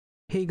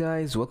Hey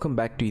guys, welcome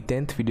back to the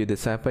 10th video of the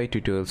Scipy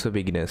Tutorials for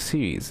Beginners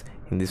series.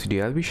 In this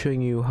video, I'll be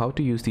showing you how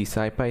to use the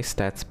Scipy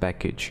stats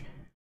package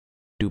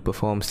to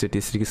perform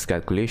statistics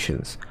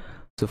calculations.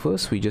 So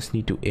first, we just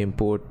need to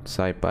import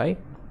Scipy.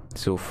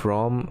 So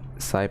from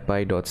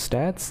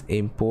scipy.stats,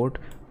 import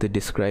the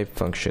describe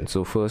function.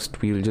 So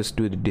first, we'll just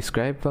do the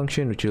describe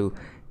function, which will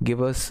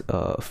give us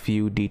a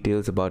few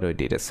details about our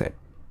dataset.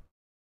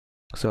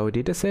 So our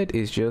dataset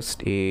is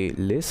just a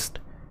list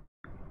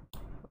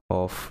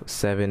of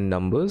 7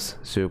 numbers,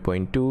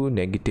 0.2,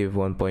 negative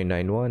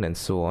 1.91, and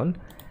so on.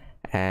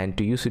 And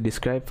to use the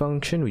describe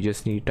function, we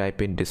just need to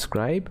type in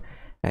describe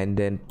and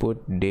then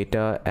put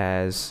data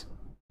as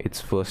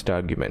its first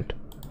argument.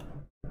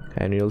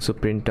 And we also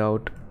print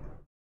out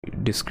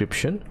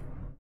description,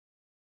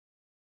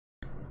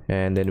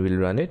 and then we'll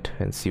run it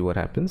and see what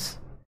happens.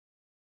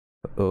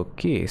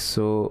 Okay,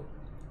 so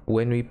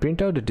when we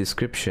print out the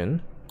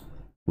description,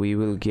 we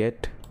will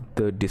get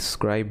the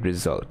describe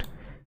result.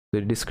 The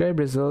describe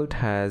result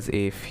has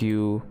a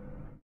few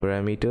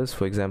parameters,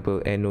 for example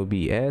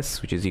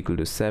NOBS, which is equal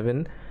to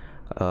 7,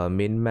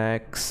 min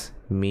max,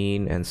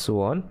 mean, and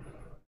so on.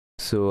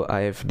 So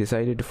I have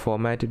decided to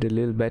format it a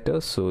little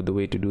better. So the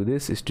way to do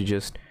this is to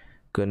just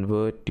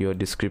convert your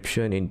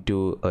description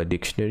into a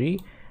dictionary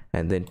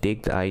and then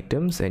take the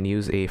items and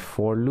use a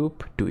for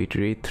loop to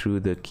iterate through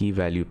the key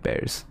value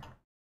pairs.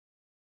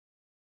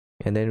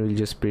 And then we'll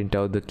just print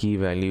out the key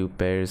value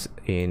pairs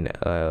in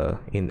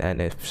an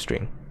F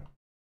string.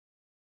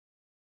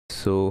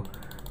 So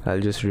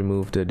I'll just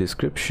remove the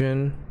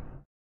description,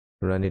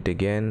 run it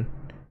again,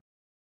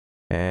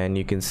 and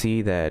you can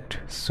see that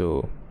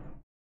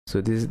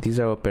these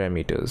are our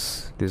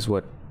parameters. This is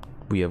what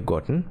we have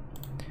gotten.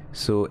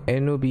 So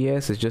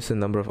NOBS is just the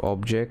number of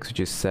objects,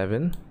 which is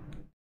 7.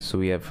 So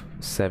we have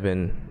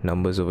 7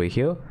 numbers over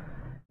here.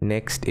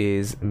 Next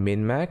is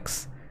min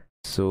max.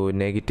 So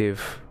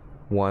negative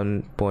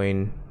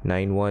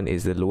 1.91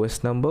 is the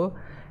lowest number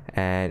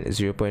and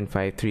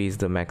 0.53 is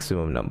the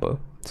maximum number.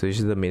 So this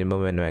is the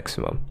minimum and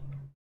maximum.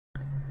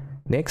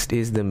 Next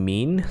is the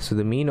mean. So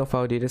the mean of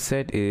our data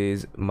set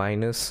is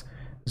minus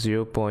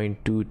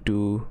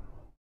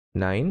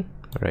 0.229,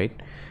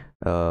 right?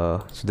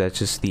 So that's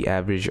just the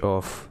average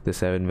of the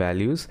 7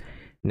 values.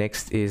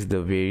 Next is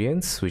the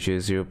variance, which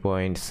is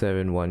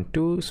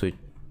 0.712. So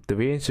the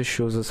variance just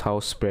shows us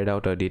how spread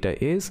out our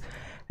data is,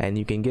 and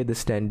you can get the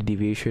standard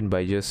deviation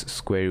by just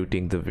square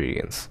rooting the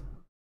variance.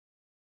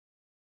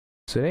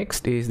 So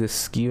next is the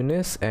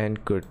skewness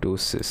and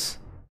kurtosis.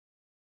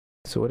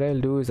 So what I'll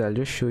do is I'll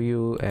just show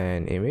you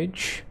an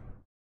image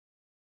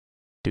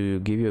to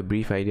give you a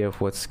brief idea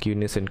of what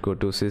skewness and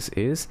kurtosis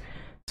is.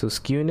 So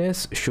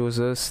skewness shows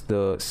us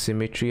the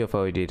symmetry of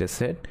our data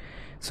set.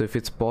 So if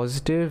it's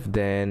positive,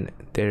 then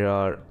there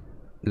are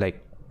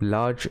like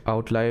large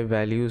outlier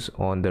values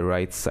on the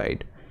right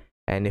side,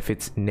 and if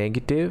it's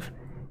negative,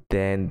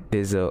 then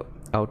there's a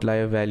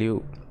outlier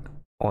value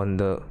on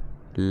the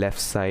left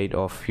side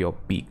of your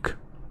peak.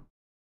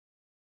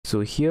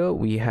 So here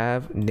we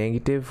have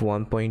negative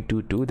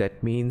 1.22.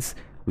 that means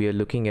we are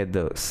looking at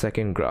the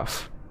second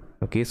graph.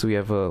 Okay, so we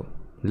have a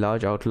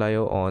large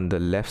outlier on the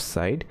left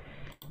side,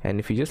 and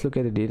if you just look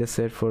at the data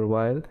set for a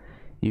while,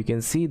 you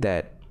can see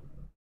that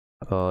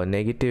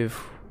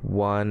negative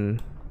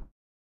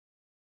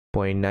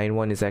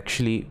 1.91 is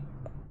actually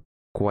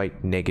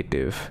quite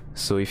negative.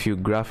 So if you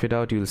graph it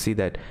out, you'll see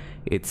that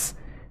it's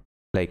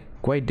like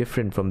quite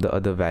different from the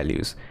other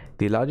values.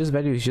 The largest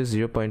value is just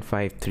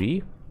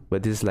 0.53,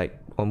 but this is like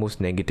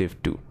almost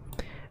negative 2,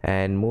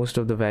 and most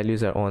of the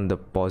values are on the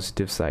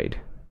positive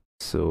side,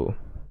 so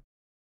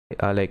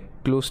are like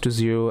close to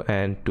 0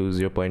 and to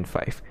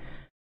 0.5,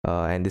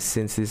 and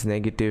since this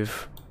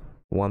negative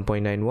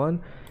 1.91,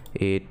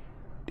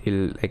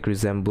 it'll like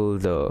resemble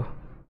the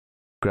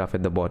graph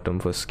at the bottom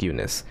for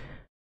skewness.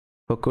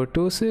 For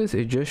kurtosis,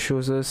 it just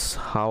shows us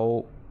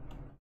how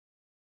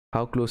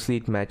closely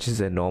it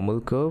matches a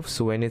normal curve.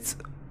 So when it's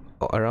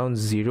around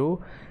 0,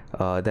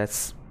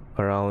 that's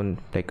around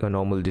like a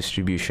normal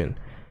distribution.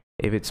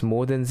 If it's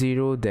more than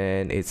 0,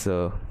 then it's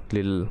a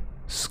little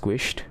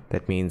squished.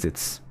 That means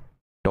it's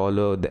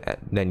taller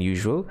than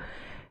usual.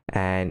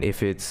 And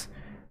if it's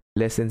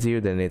less than 0,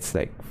 then it's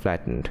like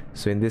flattened.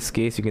 So in this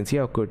case, you can see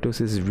our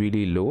kurtosis is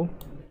really low.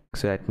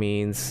 So that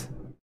means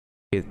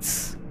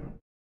it's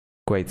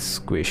quite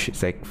squished.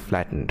 It's like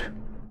flattened.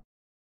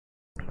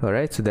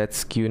 Alright, so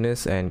that's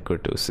skewness and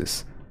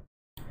kurtosis.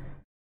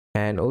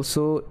 And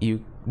also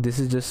this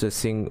is just a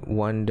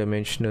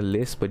one-dimensional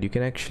list, but you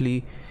can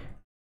actually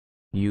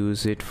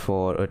use it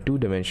for a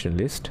two-dimensional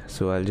list.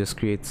 So I'll just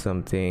create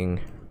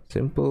something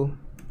simple.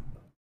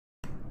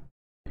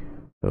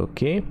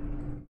 Okay,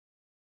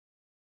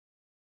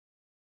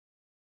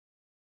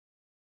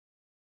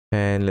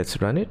 and let's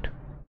run it,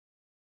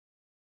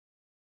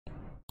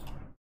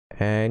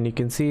 and you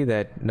can see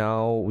that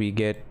now we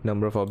get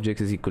number of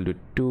objects is equal to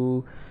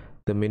 2.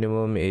 The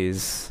minimum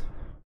is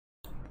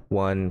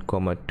 1,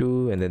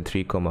 2, and then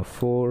 3,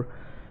 4,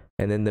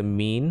 and then the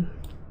mean,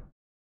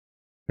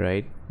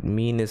 right?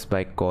 Mean is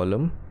by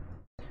column.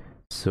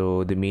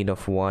 So the mean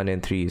of 1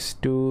 and 3 is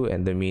 2,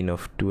 and the mean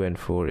of 2 and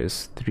 4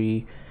 is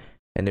 3.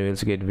 And then we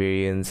also get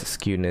variance,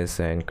 skewness,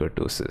 and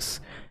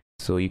kurtosis.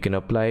 So you can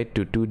apply it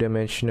to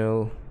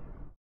two-dimensional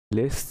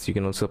lists. You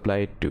can also apply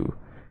it to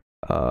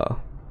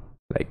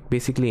like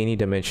basically any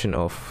dimension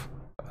of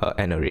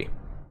an array.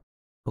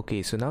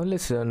 Okay, so now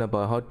let's learn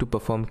about how to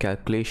perform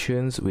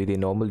calculations with a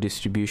normal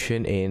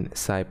distribution in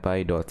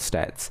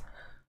scipy.stats.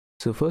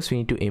 So first we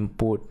need to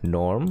import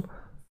norm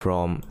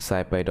from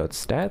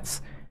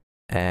scipy.stats,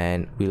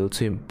 and we'll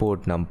also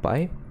import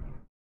numpy.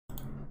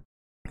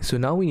 So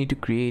now we need to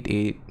create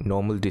a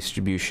normal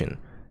distribution.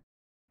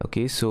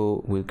 Okay,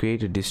 so we'll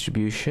create a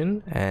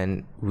distribution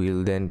and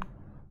we'll then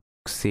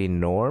say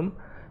norm,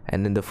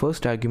 and then the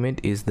first argument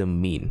is the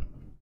mean.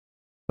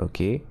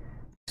 Okay,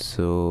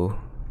 so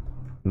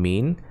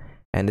mean,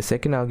 and the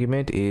second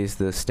argument is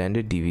the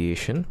standard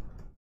deviation.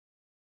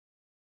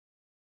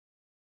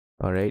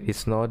 All right, this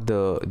is not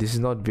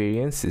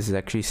variance, this is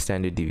actually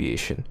standard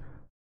deviation.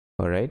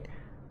 All right,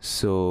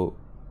 so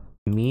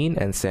mean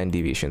and standard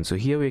deviation. So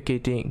here we're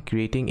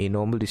creating a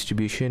normal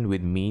distribution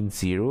with mean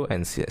 0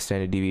 and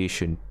standard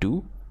deviation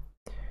 2.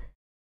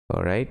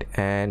 All right,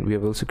 and we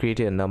have also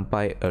created a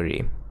numpy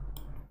array.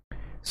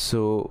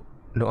 So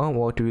now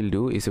what we'll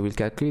do is we'll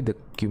calculate the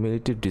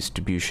cumulative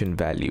distribution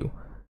value.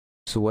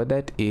 So what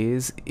that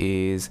is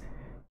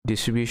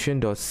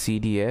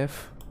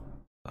distribution.cdf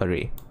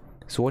array.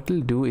 So what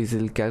it'll do is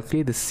it'll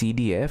calculate the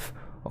CDF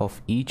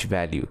of each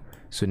value.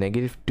 So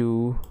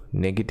 -2,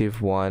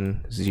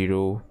 -1,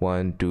 0,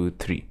 1, 2,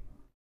 3.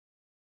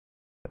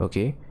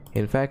 Okay,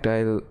 in fact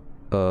I'll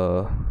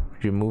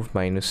remove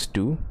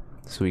 -2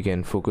 so we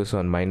can focus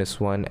on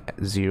 -1,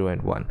 0,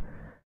 and 1.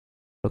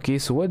 Okay,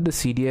 so what the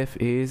CDF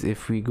is,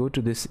 if we go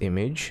to this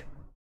image,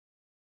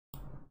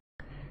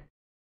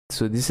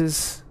 so this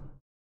is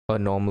a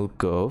normal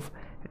curve,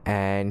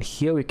 and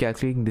here we're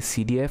calculating the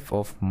CDF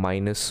of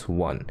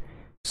 -1.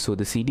 So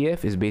the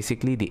CDF is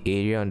basically the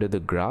area under the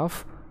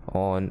graph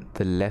on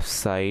the left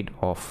side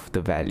of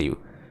the value.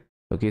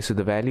 Okay, so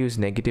the value is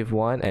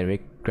 -1 and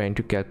we're trying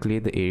to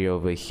calculate the area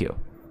over here.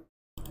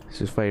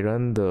 So if I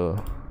run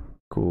the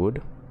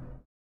code,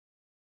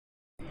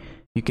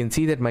 you can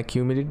see that my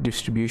cumulative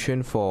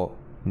distribution for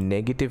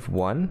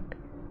 -1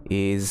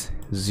 is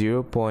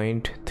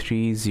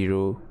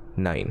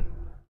 0.309.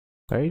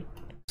 right?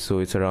 So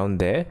it's around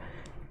there.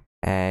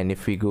 And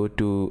if we go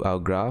to our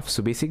graph,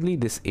 so basically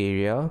this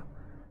area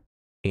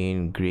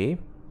in gray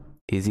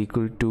is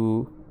equal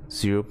to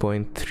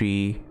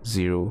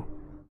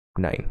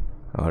 0.309.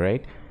 all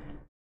right,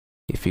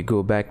 if we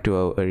go back to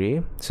our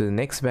array, so the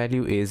next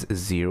value is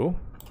 0,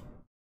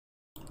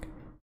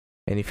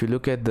 and if you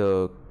look at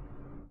the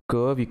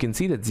curve, you can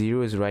see that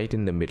 0 is right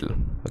in the middle.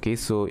 Okay,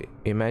 so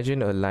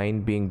imagine a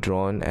line being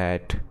drawn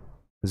at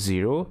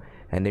 0,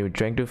 and then we're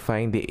trying to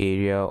find the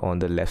area on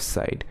the left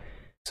side.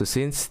 So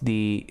since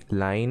the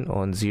line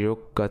on 0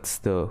 cuts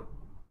the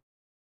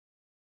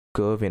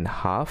curve in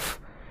half,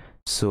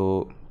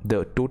 so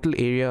the total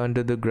area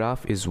under the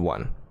graph is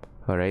 1.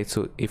 all right,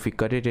 so if we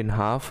cut it in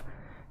half,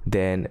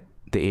 then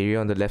the area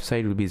on the left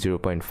side will be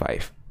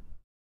 0.5,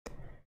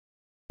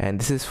 and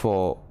this is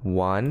for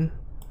 1,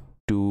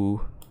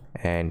 2,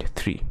 and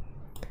 3.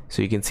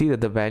 So you can see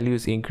that the value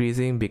is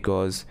increasing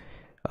because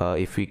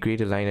if we create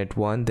a line at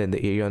 1, then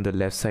the area on the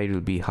left side will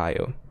be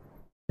higher,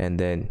 and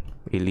then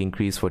it'll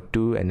increase for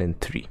 2 and then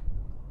 3.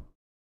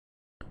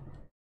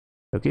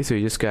 Okay, so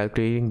you're just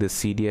calculating the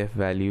CDF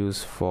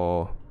values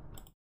for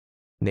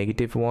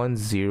 -1,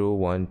 0,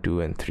 1, 2,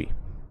 and 3.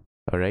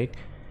 all right,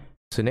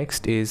 so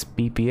next is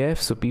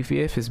PPF. So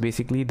PPF is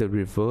basically the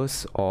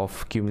reverse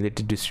of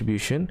cumulative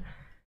distribution.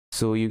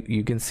 So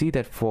you can see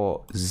that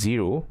for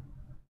 0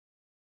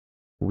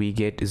 we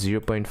get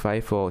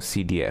 0.5 for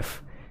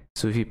CDF.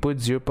 So if you put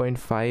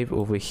 0.5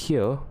 over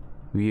here,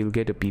 we will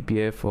get a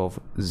PPF of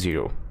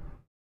 0.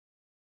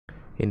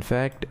 In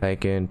fact, I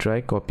can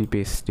try copy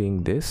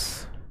pasting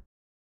this.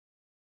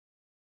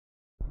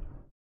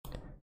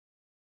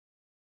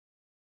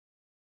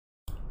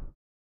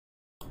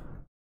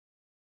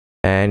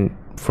 And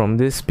from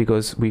this,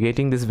 because we're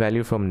getting this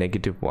value from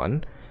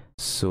 -1,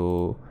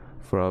 so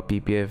for our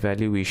PPF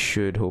value we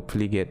should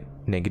hopefully get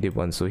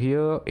 -1. So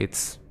here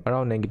it's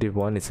around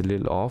 -1, it's a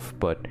little off,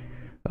 but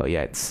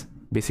yeah, it's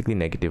basically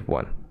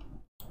 -1.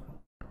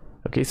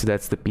 Okay, so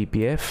that's the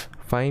PPF.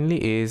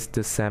 Finally is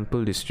the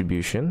sample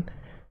distribution.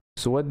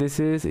 So what this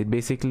is, it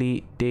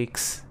basically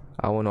takes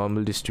our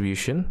normal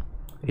distribution,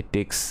 it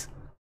takes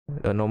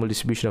a normal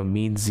distribution of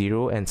mean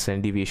 0 and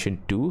standard deviation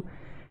 2,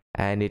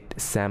 and it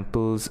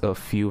samples a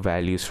few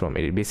values from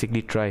it. It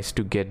basically tries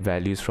to get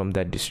values from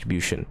that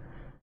distribution.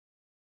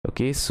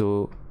 Okay,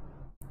 so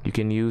you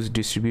can use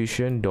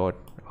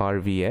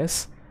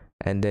distribution.rvs,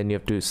 and then you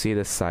have to say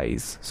the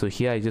size. So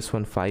here I just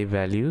want 5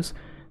 values.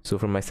 So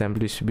from my sample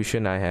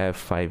distribution I have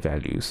 5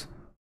 values,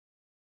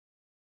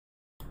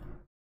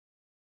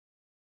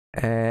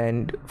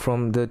 and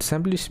from the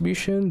sample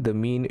distribution the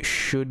mean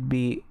should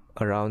be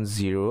around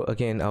 0.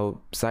 Again, our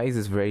size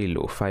is very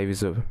low, 5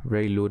 is a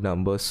very low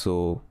number,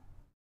 so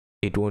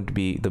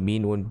the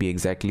mean won't be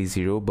exactly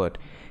 0, but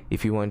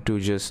if you want to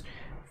just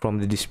from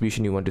the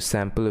distribution you want to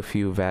sample a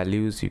few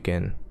values, you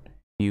can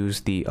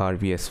use the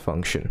RVS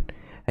function,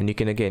 and you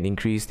can again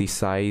increase the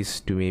size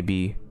to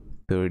maybe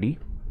 30.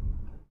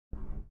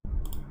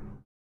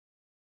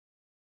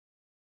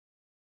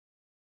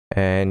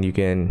 And you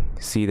can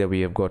see that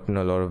we have gotten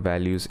a lot of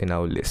values in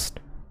our list.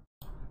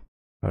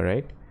 All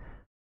right,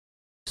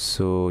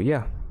 so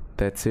yeah,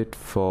 that's it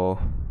for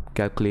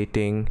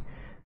calculating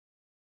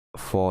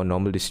for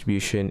normal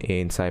distribution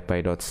in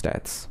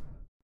scipy.stats.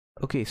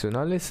 Okay, so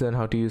now let's learn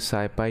how to use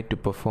Scipy to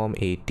perform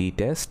a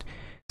t-test.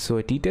 So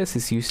a t-test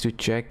is used to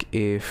check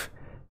if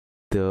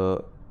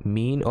the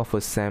mean of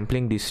a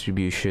sampling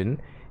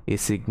distribution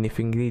is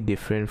significantly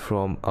different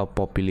from a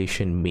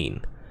population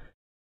mean.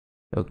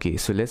 Okay,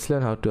 so let's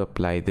learn how to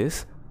apply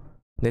this.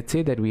 Let's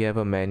say that we have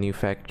a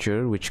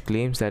manufacturer which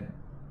claims that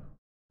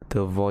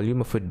the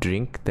volume of a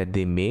drink that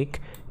they make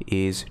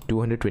is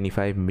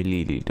 225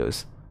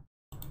 milliliters.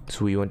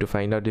 So we want to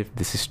find out if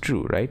this is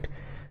true, right?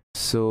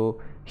 So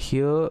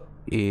here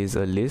is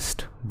a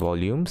list,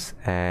 volumes,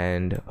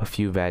 and a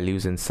few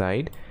values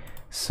inside.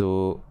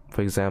 So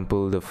for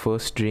example, the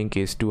first drink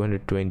is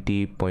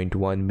 220.1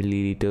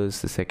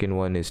 milliliters, the second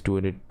one is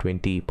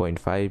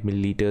 220.5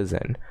 milliliters,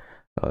 and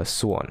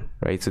so on,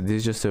 right? So this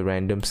is just a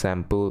random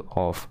sample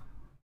of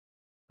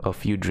a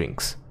few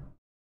drinks.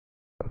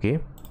 Okay,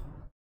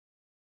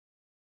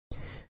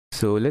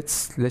 so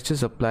let's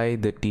just apply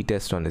the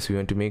t-test on this. We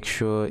want to make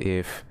sure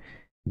if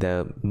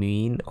the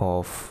mean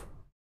of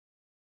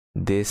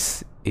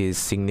this is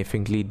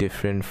significantly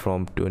different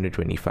from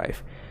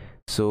 225.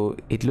 So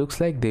it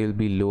looks like they will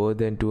be lower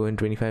than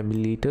 225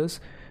 milliliters.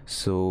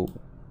 So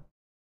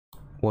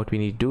what we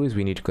need to do is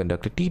we need to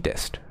conduct a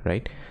t-test,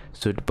 right?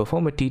 So to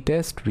perform a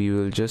t-test, we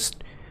will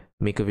just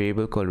make a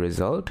variable called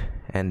result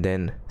and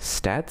then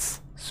stats.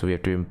 So we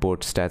have to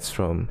import stats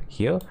from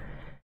here,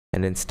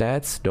 and then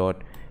stats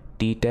dot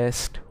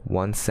t-test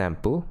one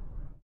sample,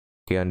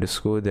 okay,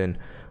 underscore then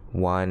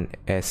one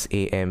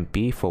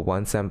SAMP for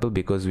one sample,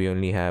 because we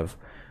only have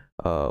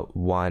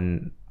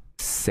one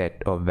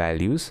set of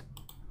values.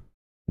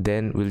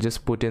 Then we'll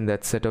just put in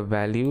that set of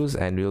values,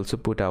 and we also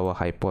put our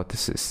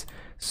hypothesis.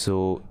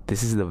 So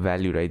this is the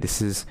value, right?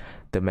 This is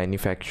the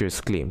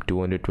manufacturer's claim,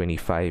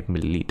 225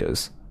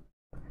 milliliters.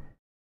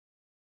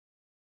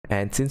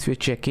 And since we're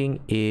checking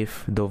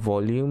if the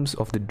volumes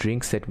of the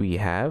drinks that we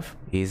have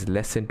is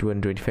less than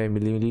 225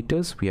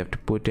 milliliters, we have to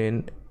put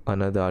in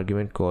another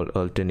argument called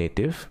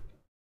alternative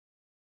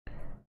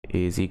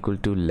is equal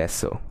to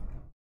lesser.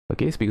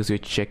 Okay, it's because we're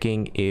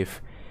checking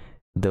if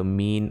the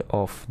mean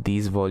of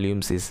these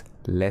volumes is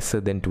lesser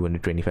than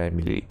 225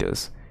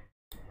 milliliters.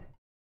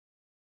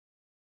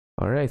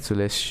 All right, so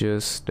let's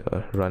just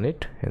run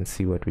it and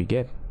see what we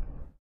get.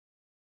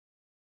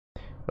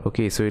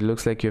 Okay, so it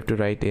looks like you have to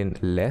write in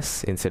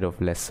less instead of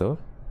lesser.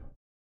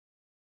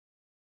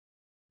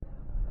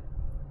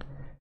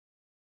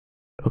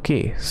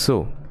 Okay,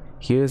 so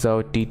here's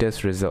our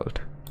t-test result.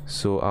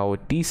 So our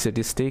t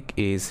statistic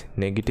is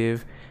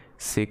negative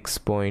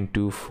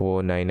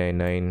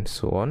 6.24999,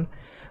 so on.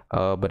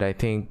 But I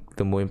think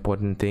the more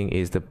important thing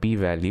is the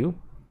p-value.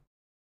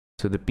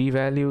 So the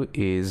p-value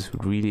is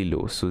really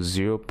low, so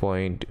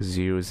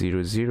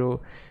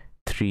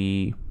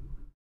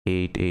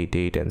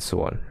 0.00038888 and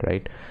so on,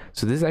 right?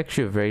 So this is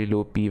actually a very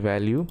low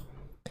p-value.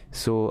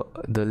 So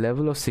the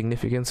level of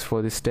significance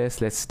for this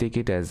test, let's take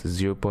it as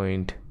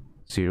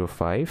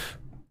 0.05.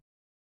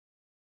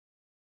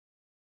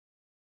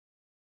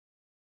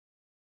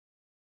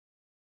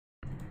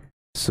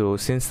 So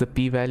since the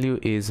p-value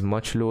is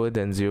much lower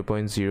than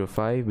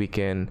 0.05, we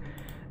can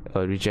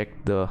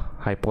reject the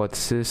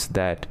hypothesis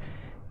that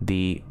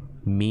the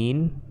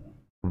mean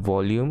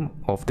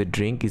volume of the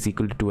drink is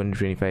equal to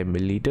 225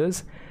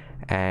 milliliters,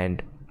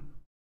 and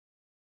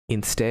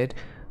instead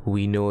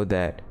we know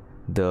that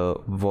the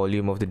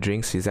volume of the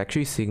drinks is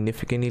actually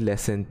significantly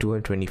less than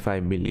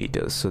 225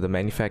 milliliters. So the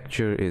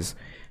manufacturer is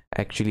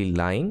actually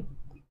lying.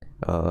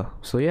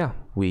 So yeah,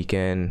 we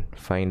can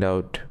find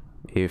out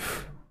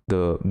if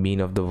the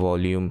mean of the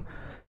volume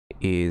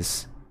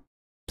is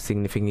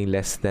significantly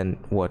less than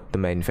what the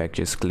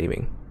manufacturer is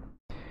claiming.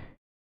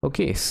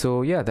 Okay,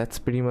 so yeah, that's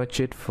pretty much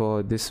it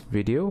for this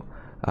video.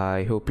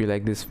 I hope you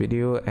like this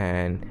video,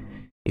 and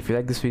if you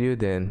like this video,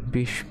 then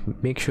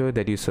make sure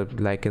that you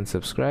like and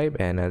subscribe,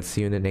 and I'll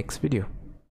see you in the next video.